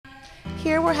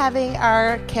Here we're having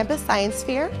our campus science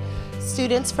fair.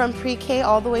 Students from pre-K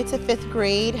all the way to 5th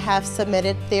grade have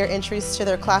submitted their entries to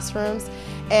their classrooms,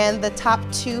 and the top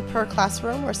 2 per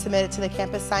classroom were submitted to the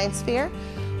campus science fair.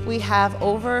 We have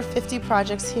over 50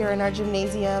 projects here in our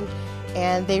gymnasium,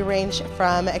 and they range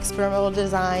from experimental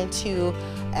design to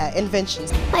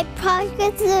inventions. My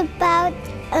project is about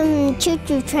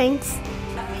choo-choo trains.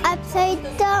 I played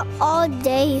that all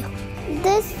day.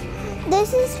 This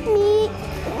is me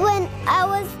when I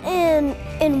was in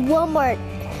Walmart,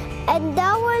 and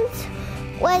that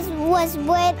was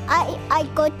when I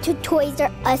go to Toys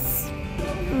R Us.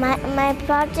 My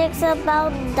project's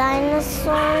about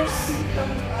dinosaurs.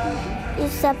 You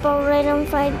separate them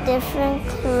by different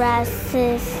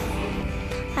classes.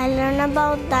 I learned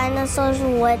about dinosaurs,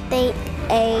 what they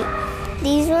ate.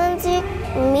 These ones eat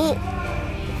meat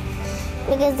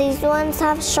because these ones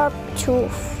have sharp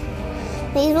teeth.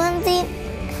 These ones eat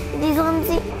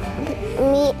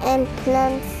meat and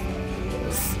plants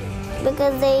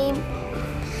because these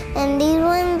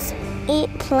ones eat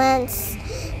plants.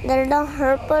 They're the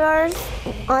herbivores,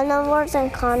 omnivores,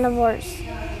 and carnivores.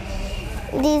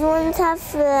 These ones have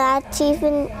flat teeth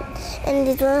and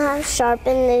these ones have sharp,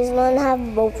 and these ones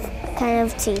have both kind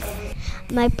of teeth.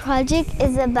 My project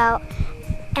is about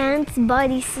ants'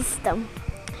 body system.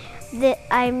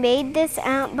 I made this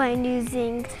ant by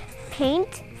using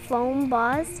paint, foam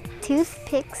balls,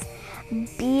 toothpicks,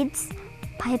 beads,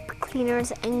 pipe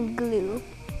cleaners, and glue.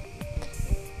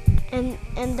 And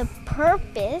the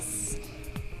purpose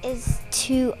is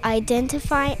to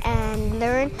identify and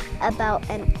learn about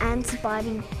an ant's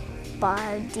body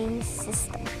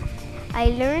system. I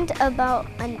learned about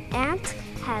an ant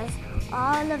has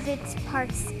all of its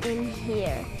parts in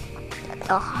here.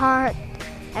 The heart,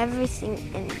 everything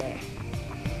in there.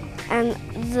 And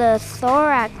the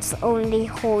thorax only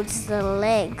holds the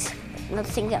legs,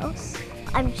 nothing else.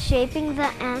 I'm shaping the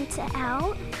ant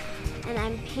out, and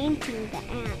I'm painting the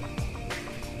ant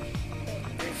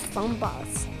with foam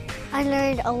balls. I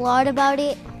learned a lot about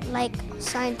it, like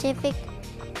scientific,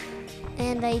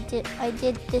 and I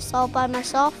did this all by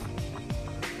myself.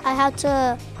 I had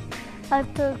to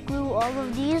glue all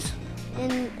of these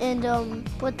and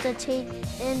put the tape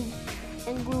in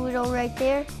and glue it all right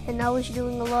there, and I was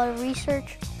doing a lot of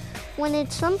research. When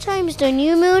it's sometimes the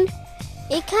new moon,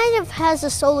 it kind of has a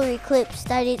solar eclipse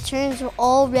that it turns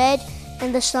all red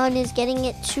and the sun is getting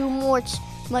it too much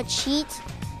heat.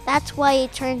 That's why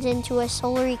it turns into a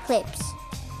solar eclipse.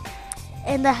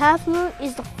 And the half moon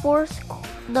is the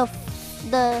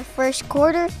first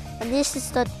quarter, and this is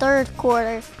the third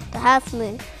quarter, the half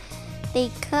moon.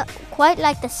 They quite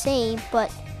like the same,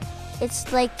 but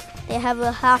it's like they have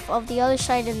a half of the other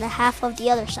side and a half of the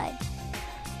other side.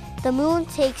 The moon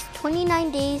takes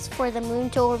 29 days for the moon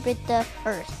to orbit the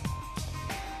Earth.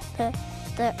 The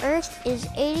Earth is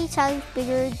 80 times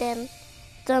bigger than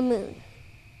the moon,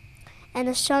 and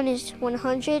the sun is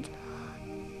 100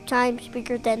 times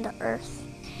bigger than the Earth.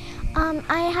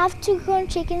 I have 2 grown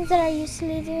chickens that are used to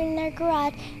living in their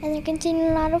garage, and they're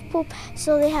containing a lot of poop,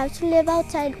 so they have to live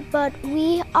outside. But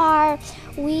we're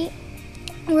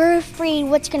afraid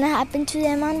what's gonna happen to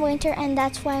them on winter, and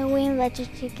that's why we invented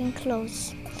chicken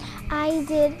clothes.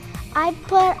 I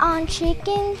put on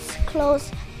chickens clothes.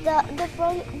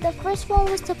 The first one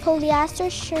was the polyester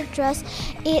shirt dress.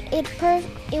 It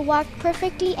walked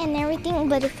perfectly and everything,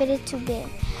 but it fitted too big.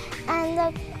 And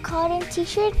the cotton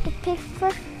t-shirt, it fit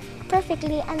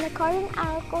perfectly. And the cotton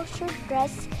article shirt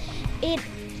dress, it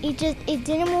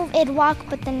didn't move. It walked,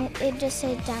 but then it just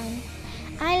sat down.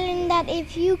 I learned that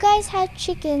if you guys have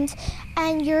chickens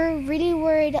and you're really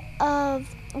worried of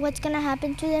what's gonna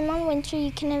happen to them on winter,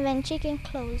 you can invent chicken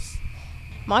clothes.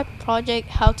 My project,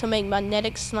 how to make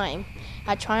magnetic slime.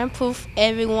 I try and prove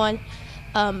everyone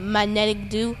magnetic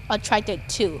do attracted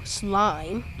to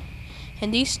slime.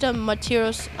 And these the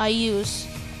materials I use: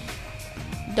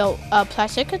 the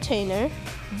plastic container,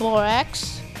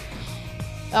 borax,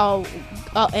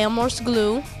 Elmer's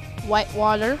glue, white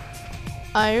water,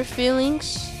 iron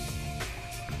fillings,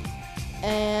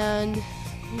 and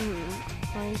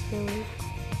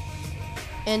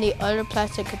the other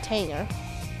plastic container.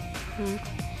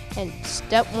 And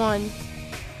step 1,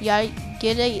 you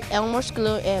get a Elmer's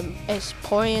glue and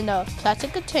pour it in a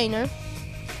plastic container.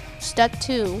 Step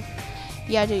 2,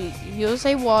 you have to use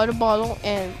a water bottle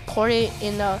and pour it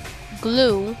in a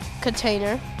glue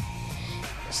container.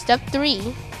 Step 3,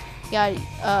 you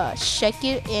gotta shake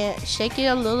it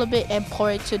a little bit and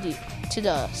pour it to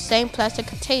the same plastic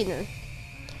container.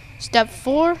 Step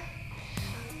 4,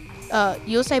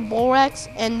 use a borax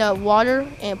and the water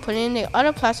and put it in the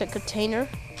other plastic container.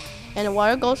 and the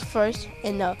water goes first,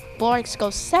 and the borax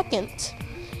goes second.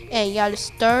 And you have to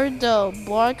stir the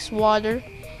borax water,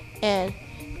 and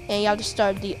you have to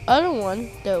stir the other one,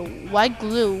 the white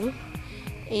glue,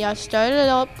 and you have to stir it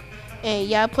up, and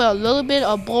you have to put a little bit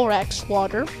of borax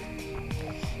water.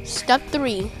 Step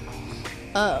 3,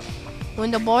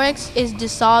 when the borax is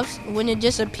dissolved, when it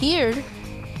disappeared,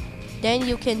 then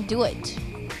you can do it.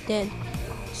 Then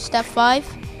step 5,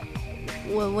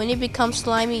 when it becomes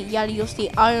slimy, you gotta use the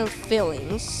iron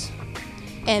fillings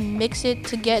and mix it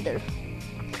together.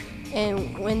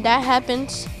 And when that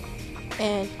happens,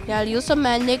 and you gotta use a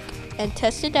magnet and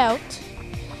test it out,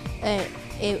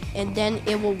 and then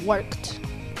it will work.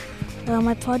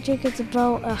 My project is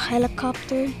about a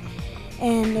helicopter,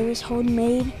 and it was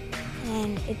homemade,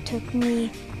 and it took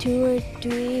me 2 or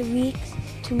 3 weeks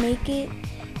to make it,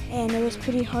 and it was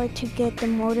pretty hard to get the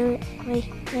motor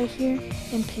right here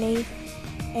in place,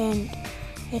 and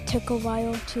it took a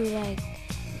while to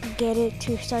get it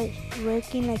to start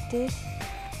working like this.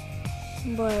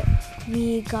 But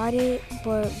we got it,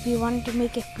 but we wanted to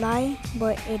make it fly,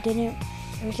 but it didn't.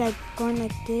 It was going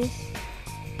like this.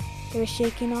 It was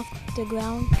shaking off the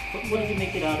ground. What did you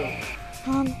make it out of?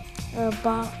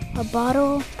 A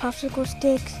bottle, popsicle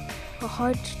sticks, a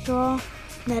hard straw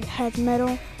that has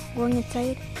metal going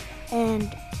inside,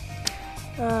 and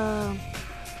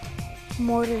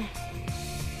mortar.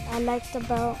 I liked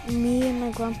about me and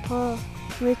my grandpa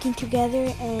working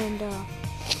together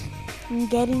and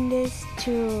getting this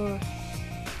to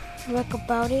work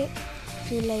about it,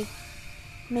 to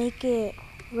make it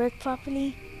work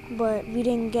properly, but we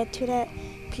didn't get to that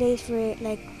place where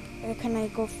it can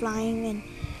go flying and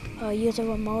use a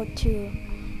remote to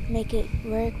make it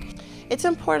work. It's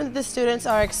important that the students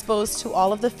are exposed to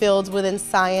all of the fields within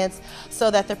science so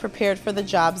that they're prepared for the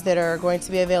jobs that are going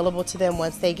to be available to them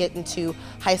once they get into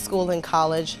high school and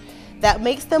college. That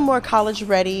makes them more college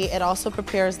ready. It also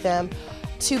prepares them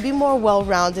to be more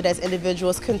well-rounded as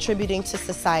individuals contributing to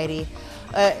society.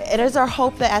 It is our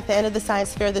hope that at the end of the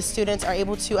science fair, the students are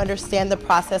able to understand the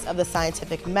process of the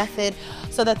scientific method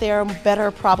so that they are better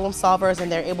problem solvers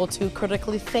and they're able to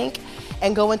critically think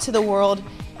and go into the world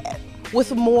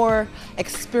with more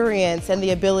experience and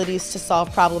the abilities to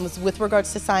solve problems with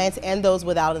regards to science and those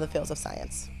without in the fields of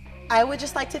science. I would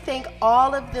just like to thank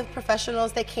all of the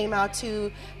professionals that came out to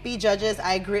be judges.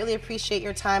 I greatly appreciate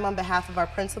your time on behalf of our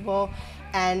principal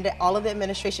and all of the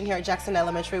administration here at Jackson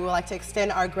Elementary. We'd like to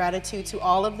extend our gratitude to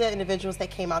all of the individuals that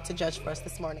came out to judge for us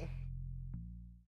this morning.